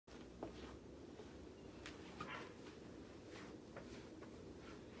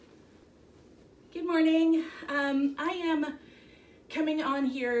morning. I am coming on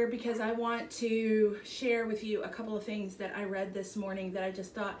here because I want to share with you a couple of things that I read this morning that I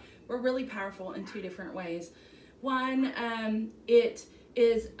just thought were really powerful in two different ways. One, it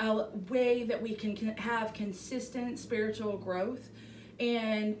is a way that we can have consistent spiritual growth,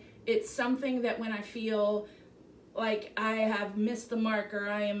 and it's something that when I feel like I have missed the mark, or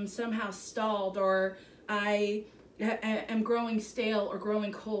I am somehow stalled, or I am growing stale or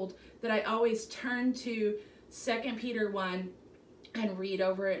growing cold, that I always turn to 2 Peter 1 and read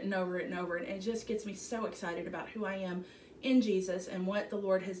over it and over it and over it. And it just gets me so excited about who I am in Jesus and what the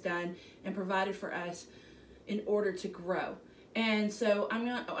Lord has done and provided for us in order to grow. And so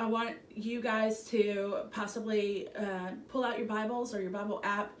I want you guys to possibly pull out your Bibles or your Bible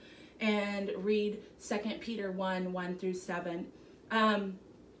app and read 2 Peter 1, 1 through 7. I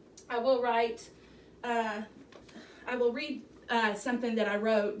will read something that I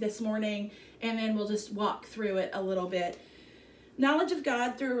wrote this morning, and then we'll just walk through it a little bit. Knowledge of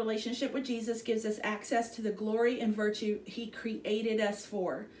God through a relationship with Jesus gives us access to the glory and virtue He created us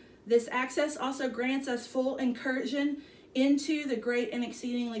for. This access also grants us full incursion into the great and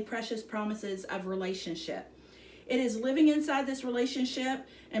exceedingly precious promises of relationship. It is living inside this relationship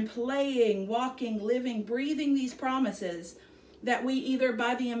and playing, walking, living, breathing these promises that we either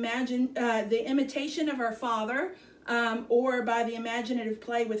by the imitation of our Father or by the imaginative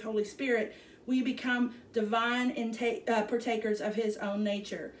play with Holy Spirit, we become divine partakers of His own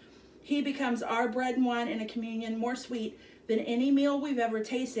nature. He becomes our bread and wine in a communion more sweet than any meal we've ever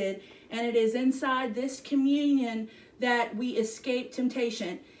tasted, and it is inside this communion that we escape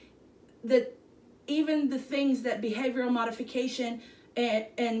temptation. That even the things that behavioral modification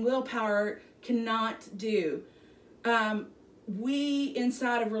and willpower cannot do. We,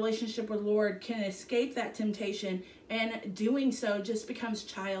 inside of relationship with the Lord, can escape that temptation, and doing so just becomes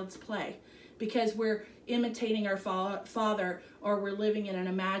child's play because we're imitating our Father, or we're living in an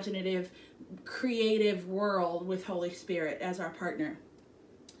imaginative, creative world with Holy Spirit as our partner.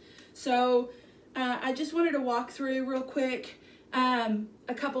 So I just wanted to walk through real quick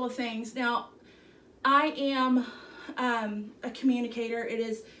a couple of things. Now, I am a communicator. It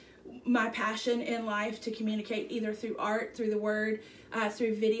is my passion in life to communicate, either through art, through the word,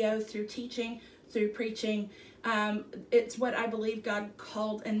 through video, through teaching, through preaching. It's what I believe God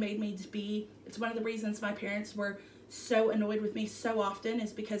called and made me to be. It's one of the reasons my parents were so annoyed with me so often,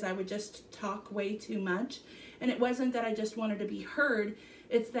 is because I would just talk way too much. And it wasn't that I just wanted to be heard.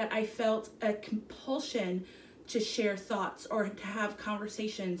 It's that I felt a compulsion to share thoughts, or to have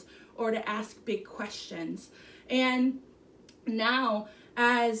conversations, or to ask big questions. And now,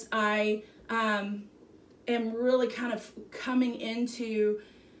 as I am really kind of coming into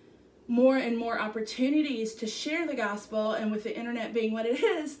more and more opportunities to share the gospel, and with the internet being what it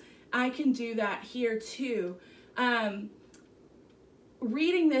is, I can do that here too.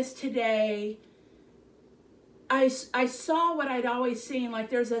 Reading this today, I saw what I'd always seen, like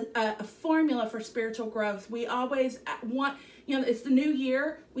there's a formula for spiritual growth. We always want, it's the new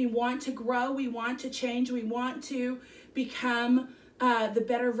year. We want to grow. We want to change. We want to become the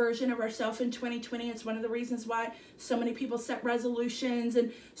better version of ourselves in 2020. It's one of the reasons why so many people set resolutions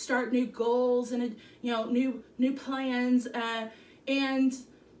and start new goals and new plans, and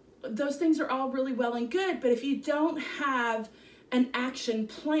those things are all really well and good. But if you don't have an action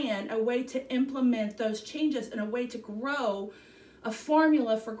plan, a way to implement those changes, and a way to grow, a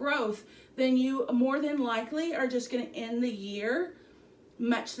formula for growth, then you more than likely are just going to end the year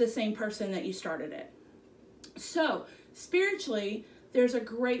much the same person that you started it. So spiritually, there's a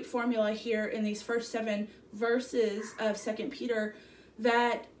great formula here in these first 7 verses of 2 Peter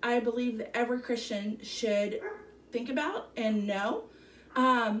that I believe that every Christian should think about and know.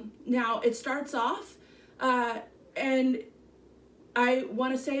 Now, it starts off, and I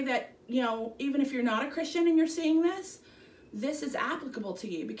want to say that, even if you're not a Christian and you're seeing this, this is applicable to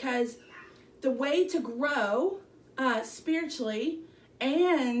you, because the way to grow spiritually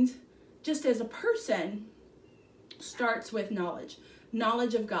and just as a person starts with knowledge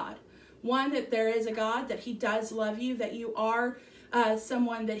of God. One, that there is a God, that He does love you, that you are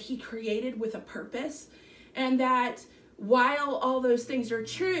someone that He created with a purpose, and that while all those things are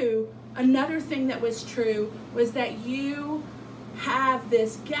true, another thing that was true was that you have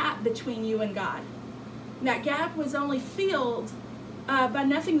this gap between you and God. And that gap was only filled by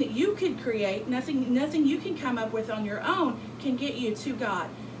nothing that you could create, nothing you can come up with on your own can get you to God.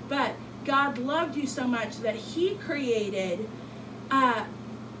 But God loved you so much that He created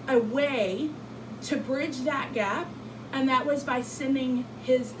a way to bridge that gap, and that was by sending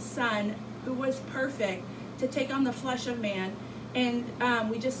His Son, who was perfect, to take on the flesh of man And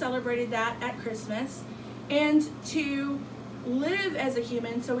we just celebrated that at Christmas. And to live as a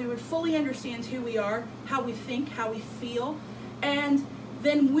human so we would fully understand who we are, how we think, how we feel, and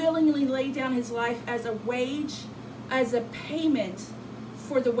then willingly lay down his life as a wage, as a payment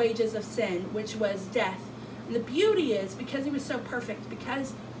for the wages of sin, which was death. And the beauty is, because he was so perfect,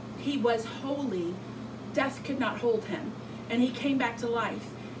 because he was holy, death could not hold him. And he came back to life.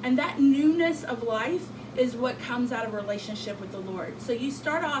 And that newness of life is what comes out of a relationship with the Lord. So you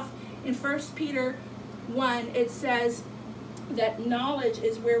start off in 1 Peter 1, it says that knowledge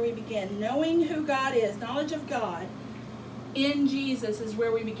is where we begin. Knowing who God is, knowledge of God in Jesus is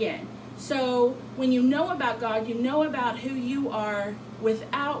where we begin. So when you know about God, you know about who you are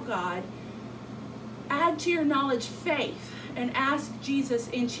without God. Add to your knowledge faith and ask Jesus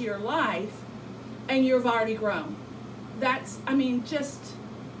into your life, and you've already grown. That's, I mean, just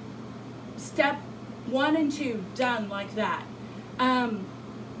step 1 and 2 done like that.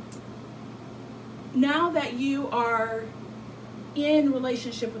 Now that you are in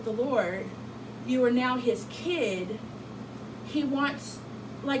relationship with the Lord, you are now his kid. He wants,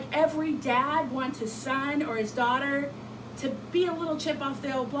 like every dad wants his son or his daughter to be a little chip off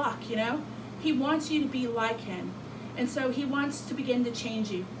the old block, you know? He wants you to be like him. And so he wants to begin to change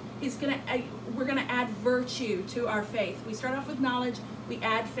you. We're gonna add virtue to our faith. We start off with knowledge, we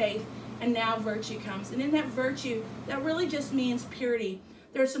add faith, and now virtue comes. And in that virtue, that really just means purity.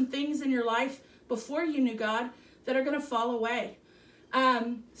 There are some things in your life before you knew God that are gonna fall away.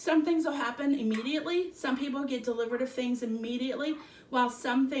 Some things will happen immediately. Some people get delivered of things immediately, while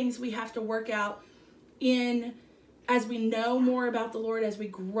some things we have to work out in as we know more about the Lord, as we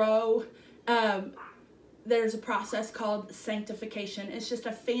grow. There's a process called sanctification. It's just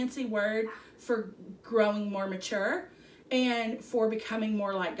a fancy word for growing more mature and for becoming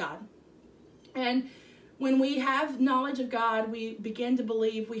more like God. And when we have knowledge of God, we begin to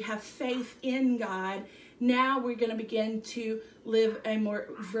believe, we have faith in God. Now we're going to begin to live a more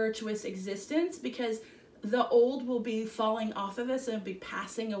virtuous existence, because the old will be falling off of us and be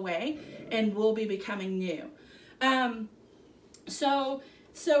passing away, and we'll be becoming new.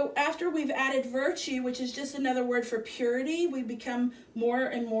 So after we've added virtue, which is just another word for purity, we become more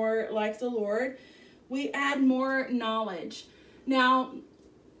and more like the Lord. We add more knowledge. Now,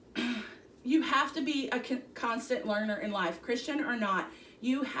 you have to be a constant learner in life, Christian or not.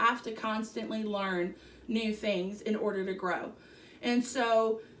 You have to constantly learn new things in order to grow. And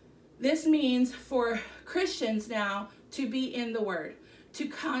so this means for Christians now to be in the Word, to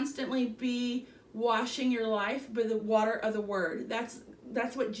constantly be washing your life with the water of the Word. That's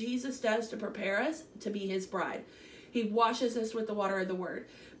what Jesus does to prepare us to be his bride. He washes us with the water of the Word.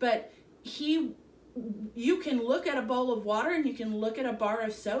 But you can look at a bowl of water and you can look at a bar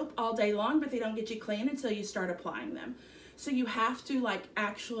of soap all day long, but they don't get you clean until you start applying them. So you have to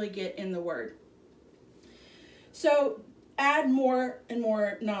actually get in the Word. So add more and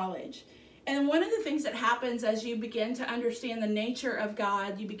more knowledge. And one of the things that happens as you begin to understand the nature of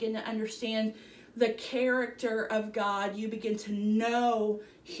God, you begin to understand the character of God, you begin to know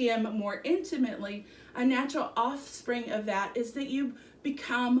him more intimately. A natural offspring of that is that you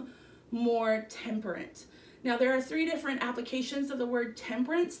become more temperate. Now, there are 3 different applications of the word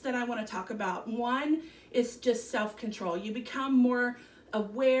temperance that I want to talk about. One is just self-control. You become more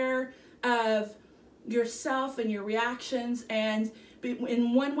aware of yourself and your reactions, and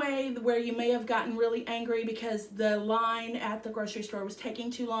in one way where you may have gotten really angry because the line at the grocery store was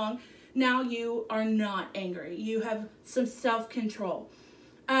taking too long, now you are not angry. You have some self-control.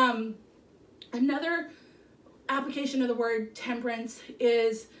 Another application of the word temperance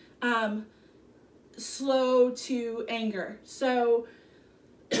is slow to anger. So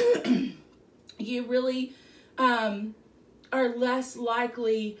you really are less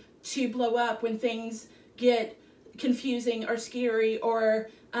likely to blow up when things get confusing or scary, or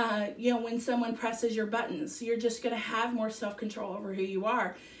when someone presses your buttons. You're just going to have more self-control over who you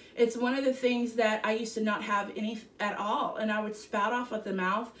are. It's one of the things that I used to not have any at all, and I would spout off at the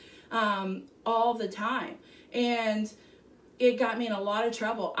mouth all the time, and it got me in a lot of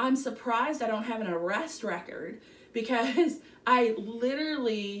trouble. I'm surprised I don't have an arrest record, because I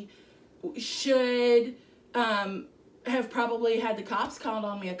literally should have probably had the cops called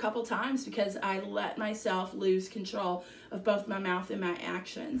on me a couple times because I let myself lose control of both my mouth and my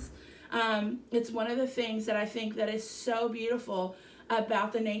actions. It's one of the things that I think that is so beautiful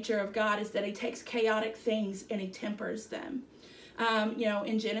about the nature of God, is that he takes chaotic things and he tempers them.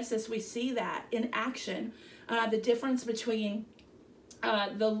 In Genesis, we see that in action. The difference between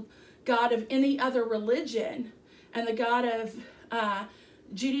the God of any other religion and the God of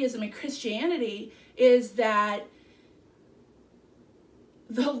Judaism and Christianity is that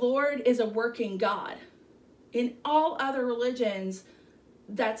the Lord is a working God. In all other religions,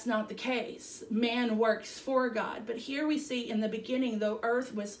 that's not the case. Man works for God. But here we see in the beginning, the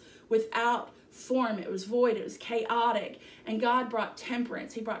earth was without form. It was void. It was chaotic. And God brought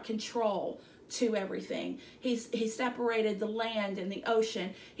temperance. He brought control to everything. He separated the land and the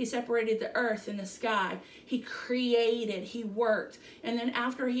ocean. He separated the earth and the sky. He created. He worked. And then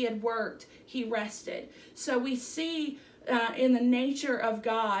after he had worked, he rested. So we see in the nature of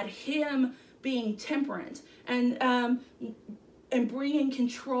God, him being temperate and bringing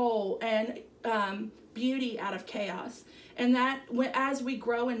control and beauty out of chaos. And that as we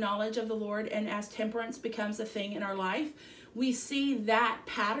grow in knowledge of the Lord and as temperance becomes a thing in our life, we see that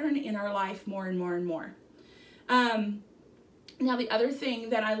pattern in our life more and more and more. Now, the other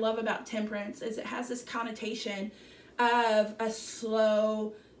thing that I love about temperance is it has this connotation of a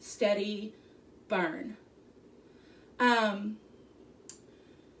slow, steady burn.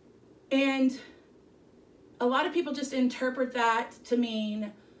 And a lot of people just interpret that to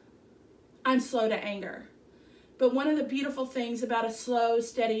mean I'm slow to anger. But one of the beautiful things about a slow,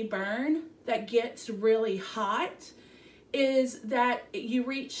 steady burn that gets really hot is that you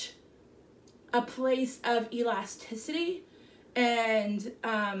reach a place of elasticity and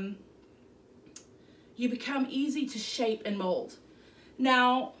you become easy to shape and mold.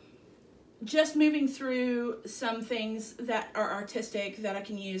 Now, just moving through some things that are artistic that I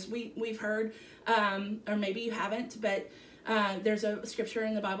can use. We've heard, or maybe you haven't, but there's a scripture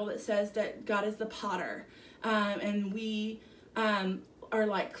in the Bible that says that God is the potter, and we are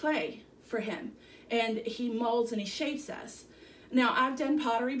like clay for him, and he molds and he shapes us. Now, I've done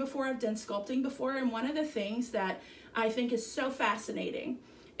pottery before, I've done sculpting before, and one of the things that I think is so fascinating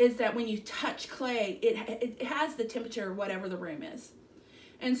is that when you touch clay, it has the temperature whatever the room is.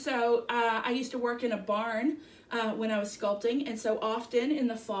 And so I used to work in a barn when I was sculpting, and so often in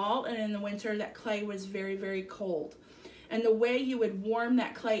the fall and in the winter that clay was very, very cold. And the way you would warm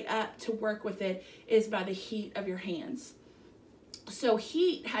that clay up to work with it is by the heat of your hands. So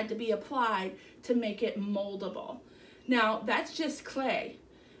heat had to be applied to make it moldable. Now, that's just clay.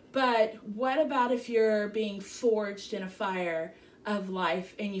 But what about if you're being forged in a fire of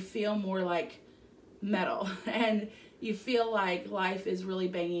life and you feel more like metal and you feel like life is really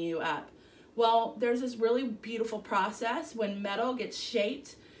banging you up? Well, there's this really beautiful process when metal gets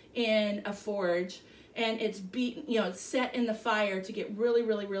shaped in a forge and it's beaten, it's set in the fire to get really,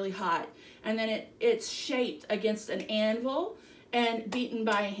 really, really hot. And then it's shaped against an anvil and beaten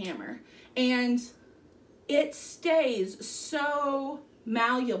by a hammer. And it stays so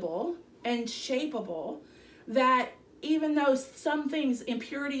malleable and shapeable that even though some things,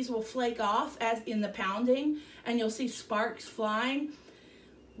 impurities will flake off as in the pounding and you'll see sparks flying,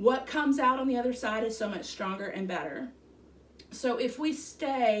 what comes out on the other side is so much stronger and better. So if we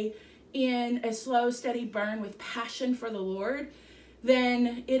stay in a slow, steady burn with passion for the Lord,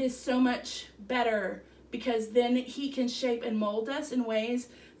 then it is so much better, because then he can shape and mold us in ways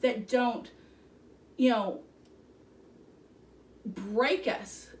that don't, break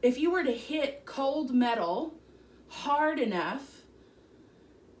us. If you were to hit cold metal hard enough,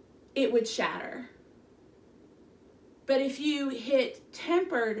 it would shatter. But if you hit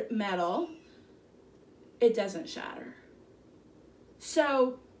tempered metal, it doesn't shatter.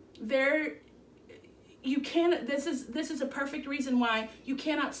 So this is a perfect reason why you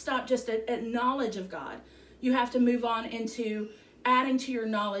cannot stop just at knowledge of God. You have to move on into adding to your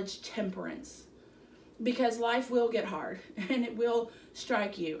knowledge temperance, because life will get hard and it will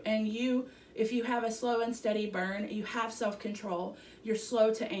strike you. And if you have a slow and steady burn, you have self-control, you're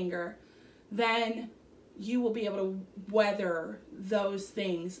slow to anger, then you will be able to weather those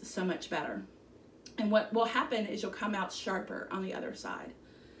things so much better. And what will happen is you'll come out sharper on the other side.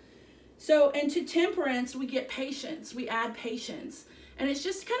 So, and to temperance, we get patience. We add patience. And it's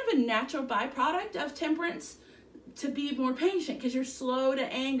just kind of a natural byproduct of temperance to be more patient, because you're slow to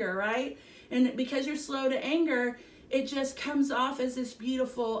anger, right? And because you're slow to anger, it just comes off as this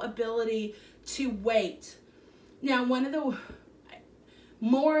beautiful ability to wait. Now,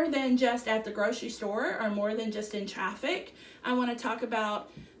 more than just at the grocery store or more than just in traffic, I want to talk about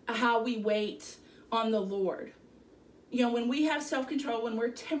how we wait on the Lord. When we have self-control, when we're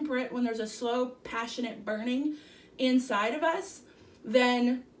temperate, when there's a slow, passionate burning inside of us,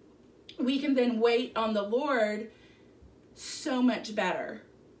 then we can then wait on the Lord so much better.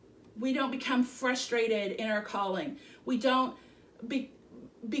 We don't become frustrated in our calling. We don't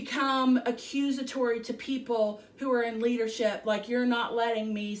become accusatory to people who are in leadership, like, you're not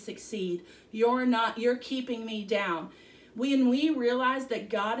letting me succeed. You're keeping me down. When we realize that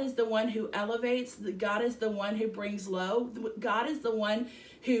God is the one who elevates, that God is the one who brings low, God is the one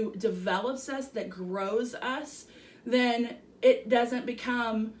who develops us, that grows us, then it doesn't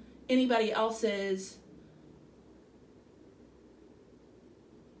become anybody else's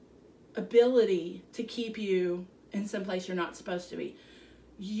ability to keep you in some place you're not supposed to be.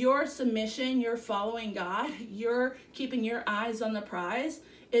 Your submission, your following God, your keeping your eyes on the prize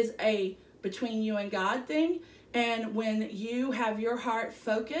is a between you and God thing. And when you have your heart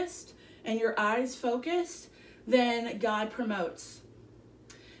focused and your eyes focused, then God promotes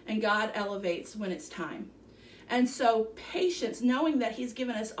and God elevates when it's time. And so patience, knowing that he's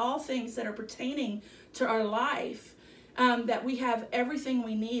given us all things that are pertaining to our life, that we have everything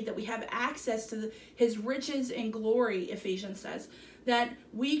we need, that we have access to his riches and glory, Ephesians says, that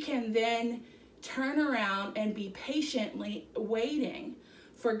we can then turn around and be patiently waiting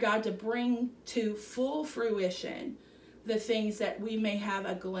for God to bring to full fruition the things that we may have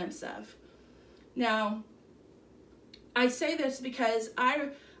a glimpse of. Now, I say this because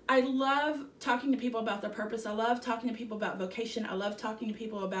I love talking to people about their purpose. I love talking to people about vocation. I love talking to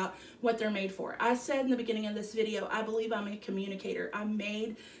people about what they're made for. I said in the beginning of this video, I believe I'm a communicator. I'm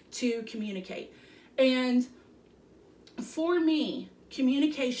made to communicate. And for me,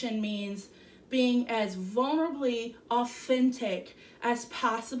 communication means being as vulnerably authentic as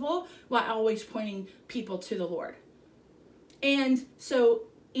possible while always pointing people to the Lord. And so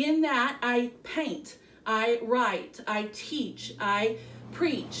in that, I paint, I write, I teach, I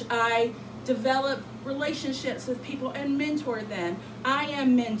preach, I develop relationships with people and mentor them. I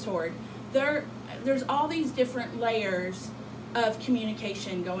am mentored. There's all these different layers of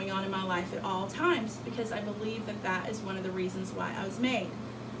communication going on in my life at all times, because I believe that that is one of the reasons why I was made.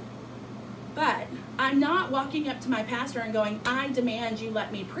 But I'm not walking up to my pastor and going, I demand you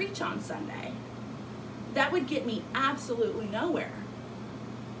let me preach on Sunday. That would get me absolutely nowhere.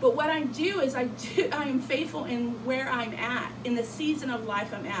 But what I do is I am faithful in where I'm at, in the season of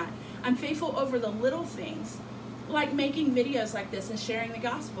life I'm at. I'm faithful over the little things, like making videos like this and sharing the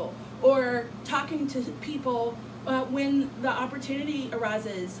gospel, or talking to people when the opportunity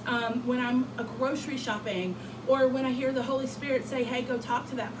arises, when I'm grocery shopping, or when I hear the Holy Spirit say, hey, go talk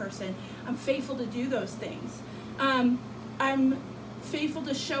to that person. I'm faithful to do those things. I'm faithful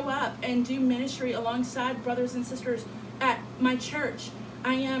to show up and do ministry alongside brothers and sisters at my church.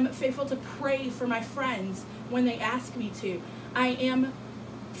 I am faithful to pray for my friends when they ask me to. I am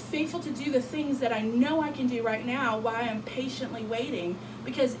faithful to do the things that I know I can do right now while I'm patiently waiting,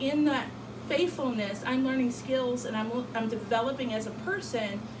 because in that faithfulness, I'm learning skills and I'm developing as a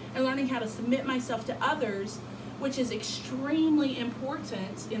person and learning how to submit myself to others, which is extremely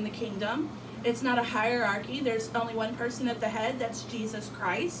important in the kingdom. It's not a hierarchy. There's only one person at the head, that's Jesus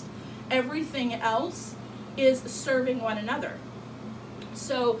Christ. Everything else is serving one another.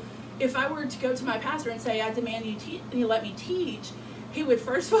 So if I were to go to my pastor and say, I demand you let me teach, he would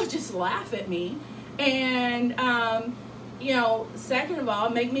first of all just laugh at me, and second of all,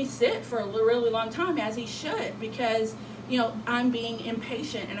 make me sit for a really long time, as he should, because I'm being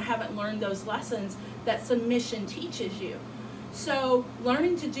impatient and I haven't learned those lessons that submission teaches you. So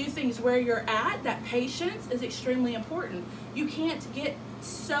learning to do things where you're at, that patience is extremely important. You can't get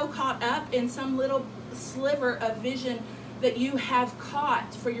so caught up in some little sliver of vision that you have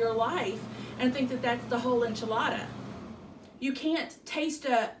caught for your life and think that that's the whole enchilada. You can't taste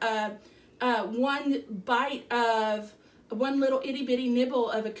one bite of one little itty bitty nibble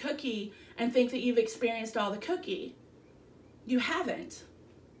of a cookie and think that you've experienced all the cookie. You haven't.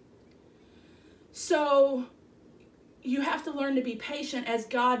 So you have to learn to be patient as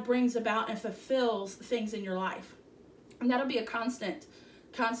God brings about and fulfills things in your life. And that'll be a constant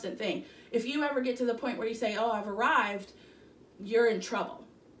thing. If you ever get to the point where you say, oh, I've arrived, you're in trouble.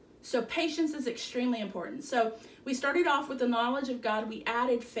 So patience is extremely important. So we started off with the knowledge of God. We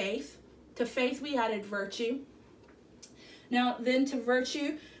added faith. To faith, we added virtue. Now, then to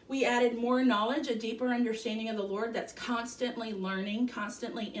virtue, we added more knowledge, a deeper understanding of the Lord. That's constantly learning,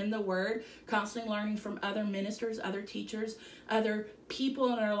 constantly in the Word, constantly learning from other ministers, other teachers, other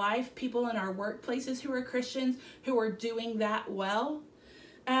people in our life, people in our workplaces who are Christians, who are doing that well.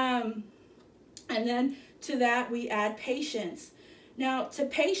 And then to that, we add patience. Now, to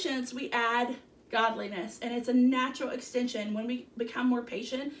patience, we add godliness, and it's a natural extension. When we become more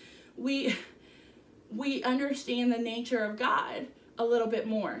patient, we understand the nature of God a little bit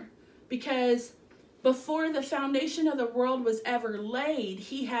more, because before the foundation of the world was ever laid,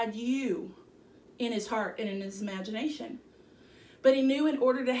 he had you in his heart and in his imagination. But he knew in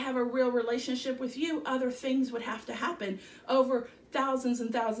order to have a real relationship with you, other things would have to happen over thousands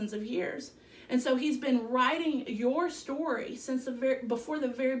and thousands of years. And so he's been writing your story since before the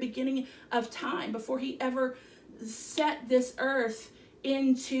very beginning of time, before he ever set this earth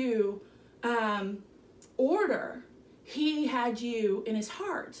into order. He had you in his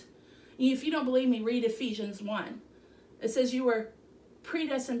heart. If you don't believe me, read Ephesians 1. It says you were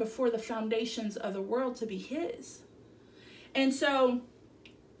predestined before the foundations of the world to be his. And so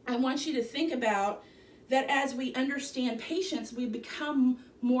I want you to think about that as we understand patience, we become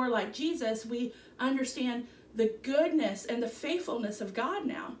more like Jesus. We understand the goodness and the faithfulness of God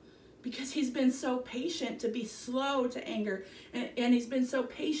now, because he's been so patient to be slow to anger. And he's been so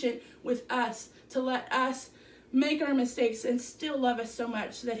patient with us to let us make our mistakes and still love us so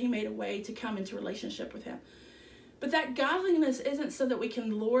much that he made a way to come into relationship with him. But that godliness isn't so that we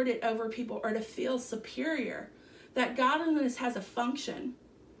can lord it over people or to feel superior. That godliness has a function.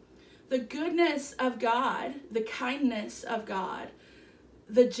 The goodness of God, the kindness of God,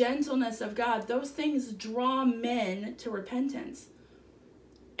 the gentleness of God, those things draw men to repentance.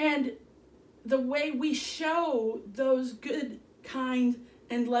 And the way we show those good, kind,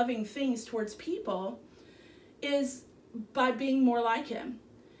 and loving things towards people is by being more like him.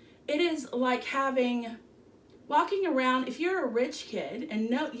 It is like walking around, if you're a rich kid, and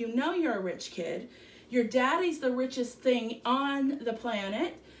you know you're a rich kid, your daddy's the richest thing on the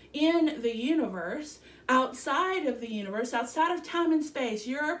planet, in the universe, outside of the universe, outside of time and space.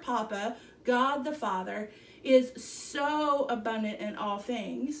 Your papa, God the Father, is so abundant in all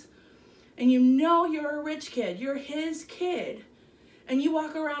things. And you know you're a rich kid. You're his kid. And you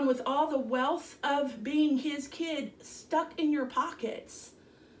walk around with all the wealth of being his kid stuck in your pockets.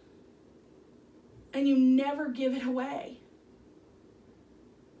 And you never give it away.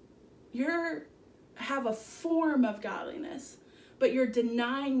 You have a form of godliness, but you're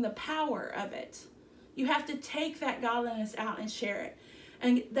denying the power of it. You have to take that godliness out and share it.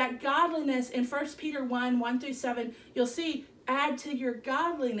 And that godliness in 1 Peter 1:1-7, you'll see, add to your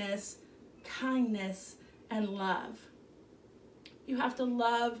godliness kindness and love. You have to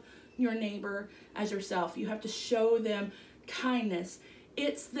love your neighbor as yourself. You have to show them kindness.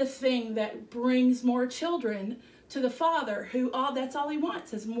 It's the thing that brings more children to the Father, that's all he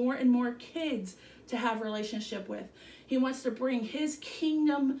wants, is more and more kids to have a relationship with. He wants to bring his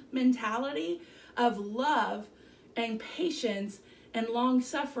kingdom mentality of love and patience and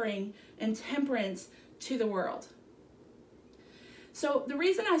long-suffering and temperance to the world. So the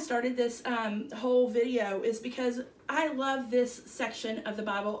reason I started this whole video is because I love this section of the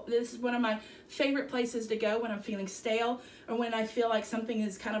Bible. This is one of my favorite places to go when I'm feeling stale or when I feel like something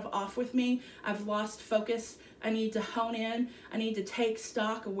is kind of off with me. I've lost focus. I need to hone in. I need to take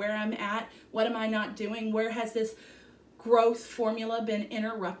stock of where I'm at. What am I not doing? Where has this growth formula been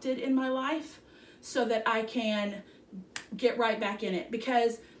interrupted in my life so that I can get right back in it?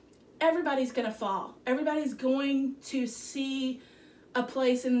 Because everybody's going to fall. Everybody's going to see a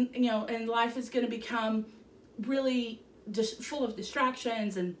place and life is going to become really just full of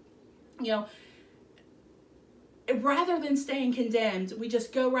distractions, and rather than staying condemned, we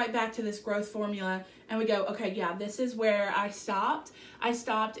just go right back to this growth formula and we go, okay, yeah, this is where I stopped. I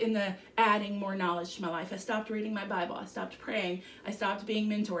stopped in the adding more knowledge to my life. I stopped reading my Bible. I stopped praying. I stopped being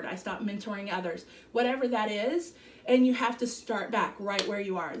mentored. I stopped mentoring others, whatever that is. And you have to start back right where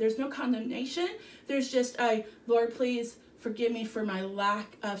you are. There's no condemnation. There's just a, Lord, please forgive me for my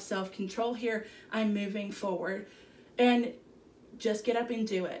lack of self-control here. I'm moving forward. And just get up and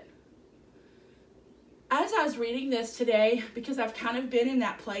do it. As I was reading this today, because I've kind of been in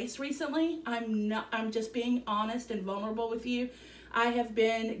that place recently, I'm just being honest and vulnerable with you. I have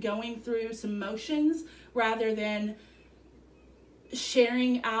been going through some motions rather than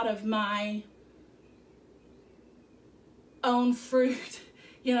sharing out of my own fruit.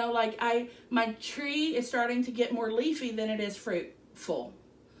 My tree is starting to get more leafy than it is fruitful.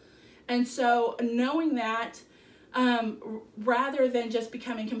 And so knowing that, rather than just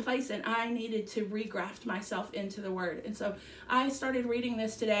becoming complacent, I needed to regraft myself into the Word. And so I started reading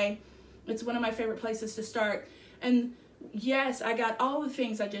this today. It's one of my favorite places to start. And yes, I got all the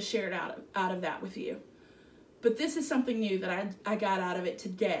things I just shared out of that with you. But this is something new that I got out of it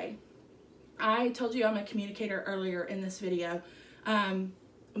today. I told you I'm a communicator earlier in this video.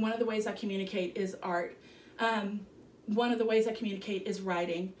 One of the ways I communicate is art. One of the ways I communicate is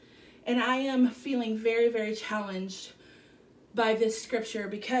writing. And I am feeling very, very challenged by this scripture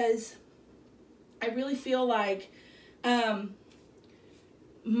because I really feel like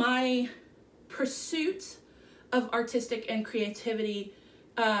my pursuit of artistic and creativity,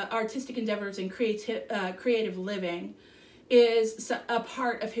 artistic endeavors and creative living is a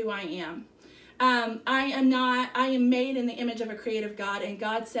part of who I am. I am made in the image of a creative God, and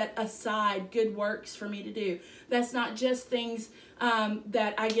God set aside good works for me to do. That's not just things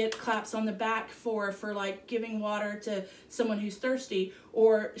that I get claps on the back for like giving water to someone who's thirsty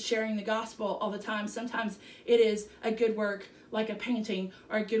or sharing the gospel all the time. Sometimes it is a good work like a painting,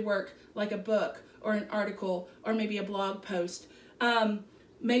 or a good work like a book or an article or maybe a blog post.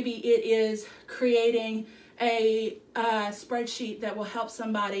 Maybe it is creating a spreadsheet that will help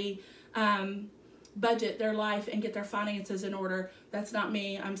somebody budget their life and get their finances in order. That's not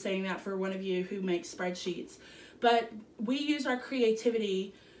me. I'm saying that for one of you who makes spreadsheets. But we use our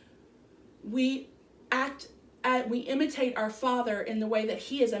creativity. We imitate our Father in the way that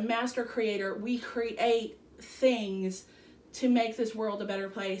He is a master creator. We create things to make this world a better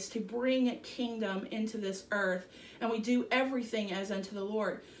place, to bring a kingdom into this earth. And we do everything as unto the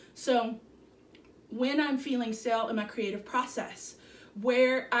Lord. So when I'm feeling stale in my creative process,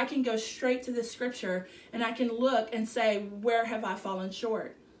 where I can go straight to the scripture and I can look and say, where have I fallen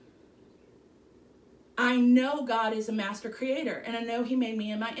short? I know God is a master creator, and I know He made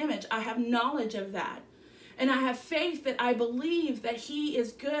me in my image. I have knowledge of that. And I have faith that I believe that He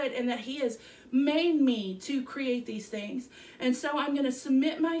is good and that He has made me to create these things. And so I'm going to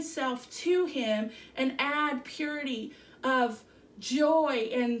submit myself to Him and add purity of joy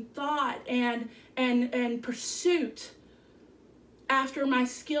and thought and pursuit after my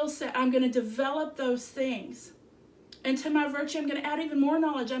skill set. I'm going to develop those things. And to my virtue, I'm going to add even more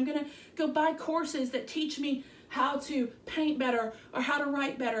knowledge. I'm going to go buy courses that teach me how to paint better, or how to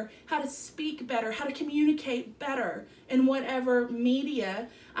write better, how to speak better, how to communicate better in whatever media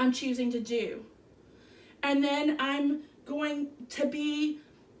I'm choosing to do. And then I'm going to be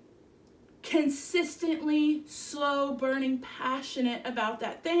consistently slow burning, passionate about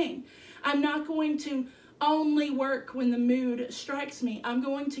that thing. I'm not going to only work when the mood strikes me. I'm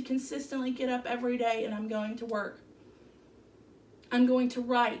going to consistently get up every day and I'm going to work. I'm going to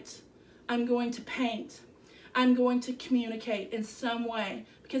write. I'm going to paint. I'm going to communicate in some way,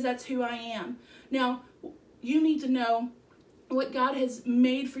 because that's who I am. Now, you need to know what God has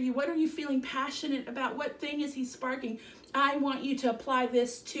made for you. What are you feeling passionate about? What thing is He sparking? I want you to apply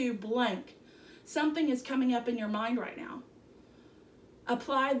this to blank. Something is coming up in your mind right now.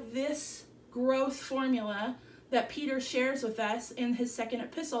 Apply this growth formula that Peter shares with us in his second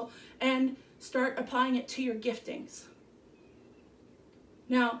epistle and start applying it to your giftings.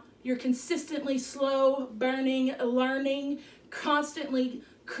 Now, you're consistently slow burning, learning, constantly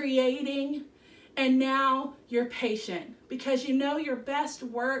creating, and now you're patient because you know your best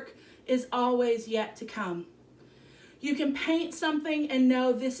work is always yet to come. You can paint something and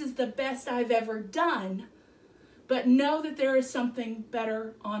know this is the best I've ever done, but know that there is something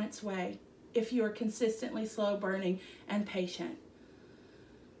better on its way if you are consistently slow burning and patient.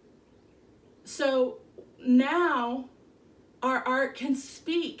 So now our art can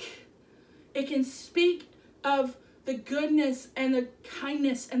speak. It can speak of the goodness and the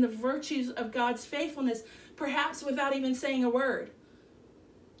kindness and the virtues of God's faithfulness, perhaps without even saying a word.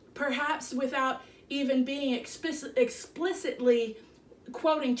 Perhaps without even being explicitly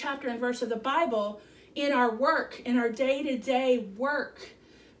quoting chapter and verse of the Bible. In our work, in our day-to-day work,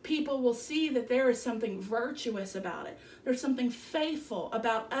 people will see that there is something virtuous about it. There's something faithful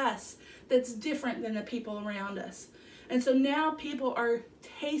about us that's different than the people around us. And so now people are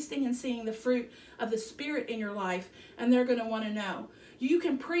tasting and seeing the fruit of the Spirit in your life, and they're going to want to know. You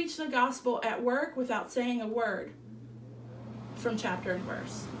can preach the gospel at work without saying a word from chapter and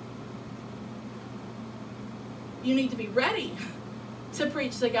verse. You need to be ready to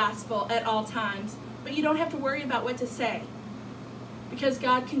preach the gospel at all times, but you don't have to worry about what to say because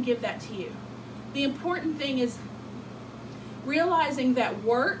God can give that to you. The important thing is realizing that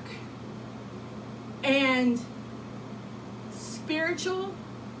work and spiritual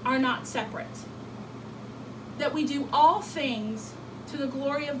are not separate. That we do all things to the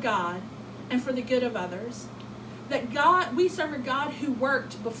glory of God and for the good of others. That we serve a God who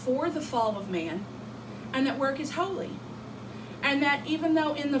worked before the fall of man, and that work is holy. And that even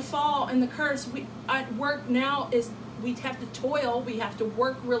though in the fall and the curse, work now is, we have to toil, we have to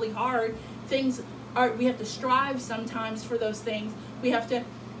work really hard. We have to strive sometimes for those things. We have to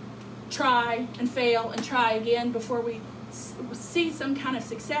try and fail and try again before we see some kind of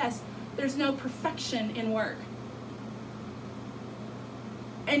success. There's no perfection in work.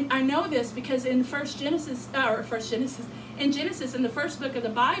 And I know this because in Genesis, in the first book of the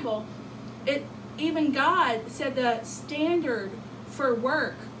Bible, even God said the standard for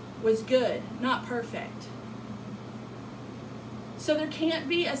work was good, not perfect. So there can't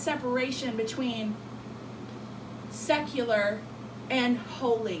be a separation between secular and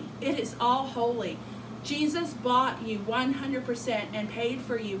holy. It is all holy. Jesus bought you 100% and paid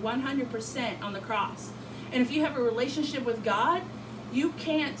for you 100% on the cross. And if you have a relationship with God, you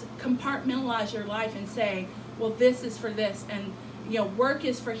can't compartmentalize your life and say, well, this is for this, and work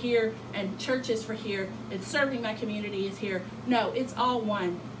is for here, and church is for here, and serving my community is here. No, it's all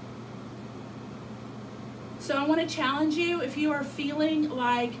one. So I want to challenge you, if you are feeling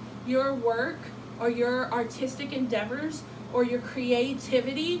like your work or your artistic endeavors or your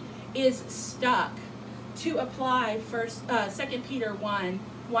creativity is stuck, to apply 2 Peter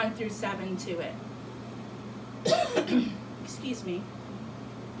 1:1-7 to it. Excuse me.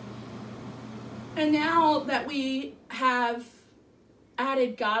 And now that we have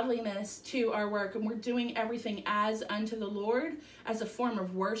added godliness to our work, and we're doing everything as unto the Lord, as a form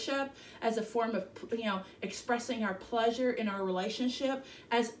of worship, as a form of expressing our pleasure in our relationship,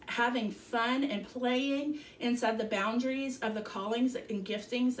 as having fun and playing inside the boundaries of the callings and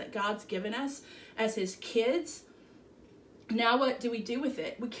giftings that God's given us as his kids. Now what do we do with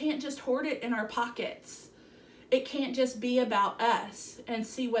it? We can't just hoard it in our pockets. It can't just be about us and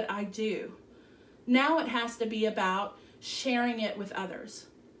see what I do. Now it has to be about sharing it with others.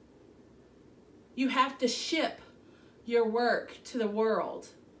 You have to ship your work to the world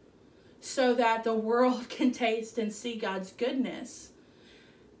so that the world can taste and see God's goodness.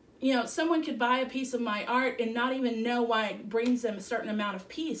 Someone could buy a piece of my art and not even know why it brings them a certain amount of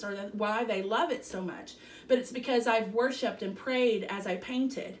peace or why they love it so much. But it's because I've worshiped and prayed as I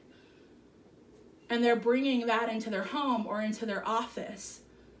painted. And they're bringing that into their home or into their office.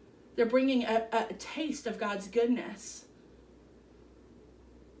 They're bringing a taste of God's goodness.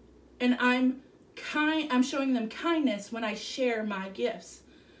 And I'm showing them kindness when I share my gifts.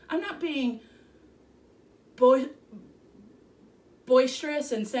 I'm not being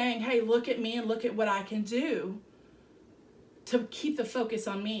boisterous and saying, hey, look at me and look at what I can do, to keep the focus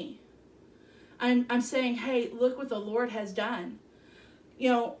on me. I'm saying, hey, look what the Lord has done.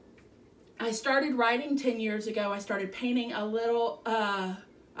 I started writing 10 years ago. I started painting a little,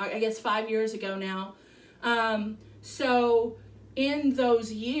 I guess 5 years ago now. So in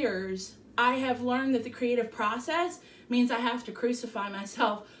those years, I have learned that the creative process means I have to crucify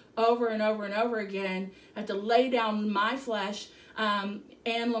myself over and over and over again. I have to lay down my flesh. Anne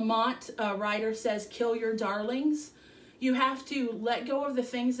Lamott, a writer, says, kill your darlings. You have to let go of the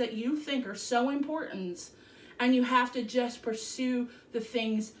things that you think are so important, and you have to just pursue the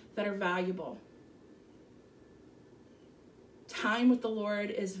things that are valuable. Time with the Lord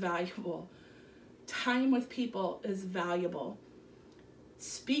is valuable. Time with people is valuable.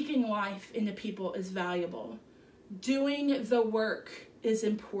 Speaking life into people is valuable. Doing the work is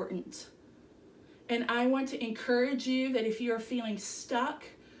important. And I want to encourage you that if you are feeling stuck,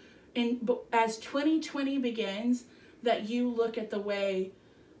 as 2020 begins, that you look at the way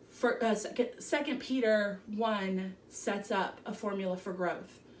 2 Peter 1 sets up a formula for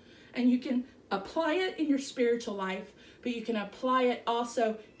growth. And you can apply it in your spiritual life, but you can apply it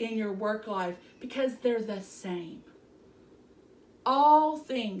also in your work life, because they're the same. All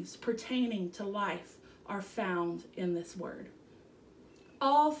things pertaining to life are found in this word.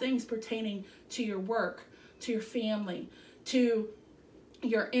 All things pertaining to your work, to your family, to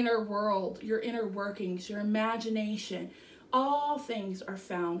your inner world, your inner workings, your imagination, all things are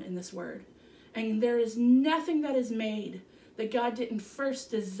found in this word. And there is nothing that is made that God didn't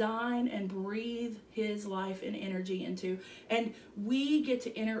first design and breathe his life and energy into. And we get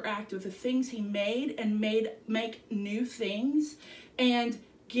to interact with the things he made and make new things and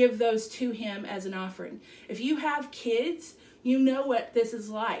give those to him as an offering. If you have kids, you know what this is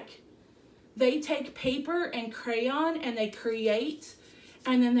like. They take paper and crayon and they create,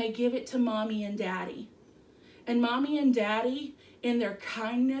 and then they give it to mommy and daddy. And mommy and daddy, in their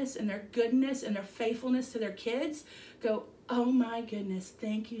kindness and their goodness and their faithfulness to their kids, go, oh my goodness,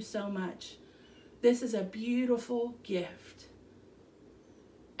 thank you so much. This is a beautiful gift.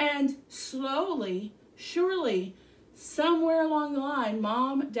 And slowly, surely, somewhere along the line,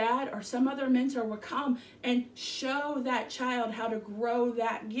 mom, dad, or some other mentor will come and show that child how to grow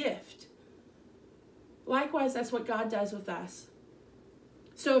that gift. Likewise, that's what God does with us.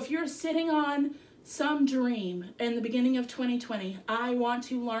 So if you're sitting on some dream in the beginning of 2020, I want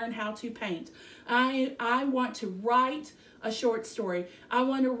to learn how to paint. I want to write a short story. I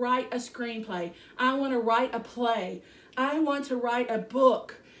want to write a screenplay. I want to write a play. I want to write a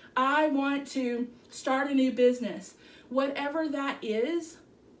book. I want to start a new business. Whatever that is,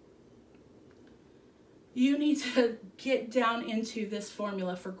 you need to get down into this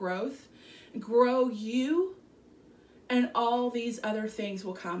formula for growth. Grow you, and all these other things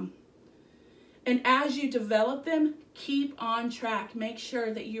will come. And as you develop them, keep on track. Make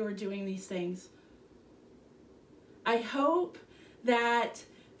sure that you are doing these things. I hope that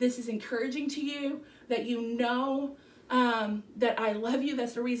this is encouraging to you, that you know that I love you.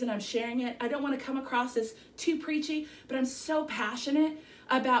 That's the reason I'm sharing it. I don't want to come across as too preachy, but I'm so passionate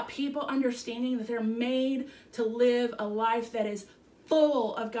about people understanding that they're made to live a life that is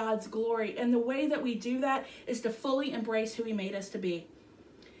full of God's glory. And the way that we do that is to fully embrace who he made us to be.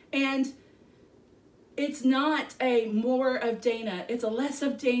 And it's not a more of Dana. It's a less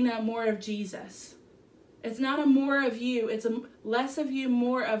of Dana, more of Jesus. It's not a more of you. It's a less of you,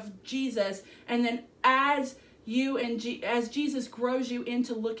 more of Jesus. And then as as Jesus grows you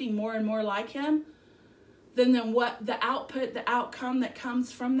into looking more and more like him, then what the output, the outcome that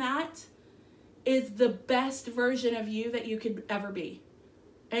comes from that is the best version of you that you could ever be.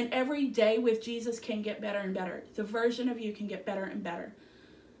 And every day with Jesus can get better and better. The version of you can get better and better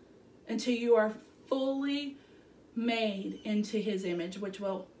until you are fully made into his image, which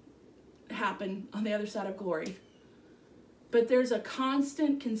will happen on the other side of glory. But there's a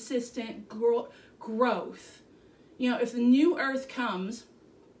constant, consistent growth. You know, if the new earth comes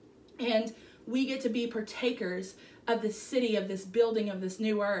and we get to be partakers of the city, of this building, of this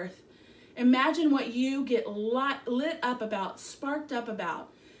new earth, imagine what you get lit up about, sparked up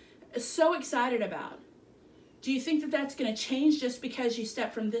about, so excited about. Do you think that that's going to change just because you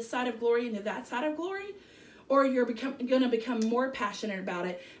step from this side of glory into that side of glory? Or you're going to become more passionate about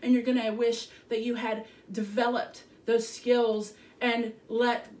it, and you're going to wish that you had developed those skills and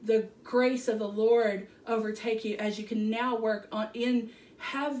let the grace of the Lord overtake you as you can now work in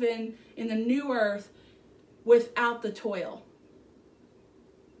heaven, in the new earth, without the toil.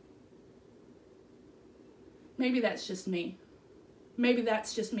 Maybe that's just me. Maybe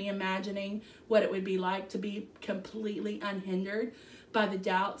that's just me imagining what it would be like to be completely unhindered by the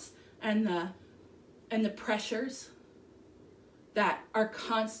doubts and the pressures that are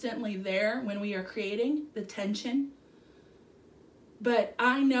constantly there when we are creating, the tension. But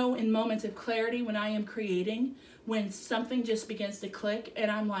I know in moments of clarity when I am creating, when something just begins to click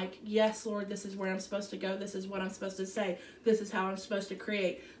and I'm like, yes, Lord, this is where I'm supposed to go. This is what I'm supposed to say. This is how I'm supposed to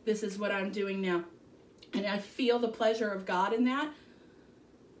create. This is what I'm doing now. And I feel the pleasure of God in that.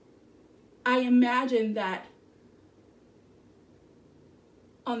 I imagine that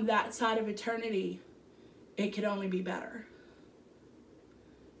on that side of eternity, it could only be better.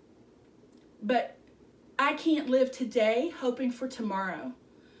 But I can't live today hoping for tomorrow.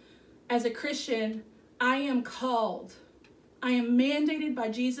 As a Christian, I am called, I am mandated by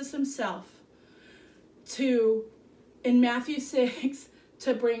Jesus himself to, in Matthew 6,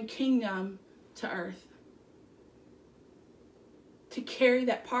 to bring kingdom to earth. To carry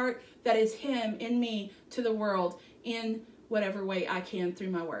that part that is him in me to the world in whatever way I can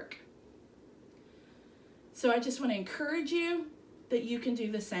through my work. So I just want to encourage you that you can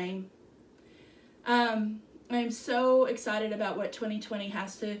do the same. I'm so excited about what 2020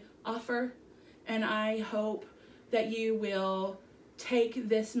 has to offer, and I hope that you will take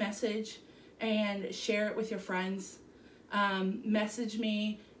this message and share it with your friends. Message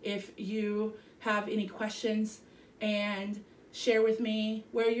me if you have any questions, and share with me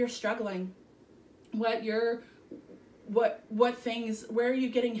where you're struggling, what things, where are you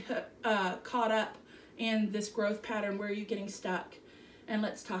getting caught up in this growth pattern, where are you getting stuck, and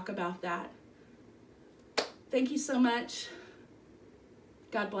let's talk about that. Thank you so much.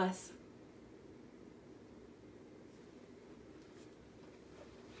 God bless.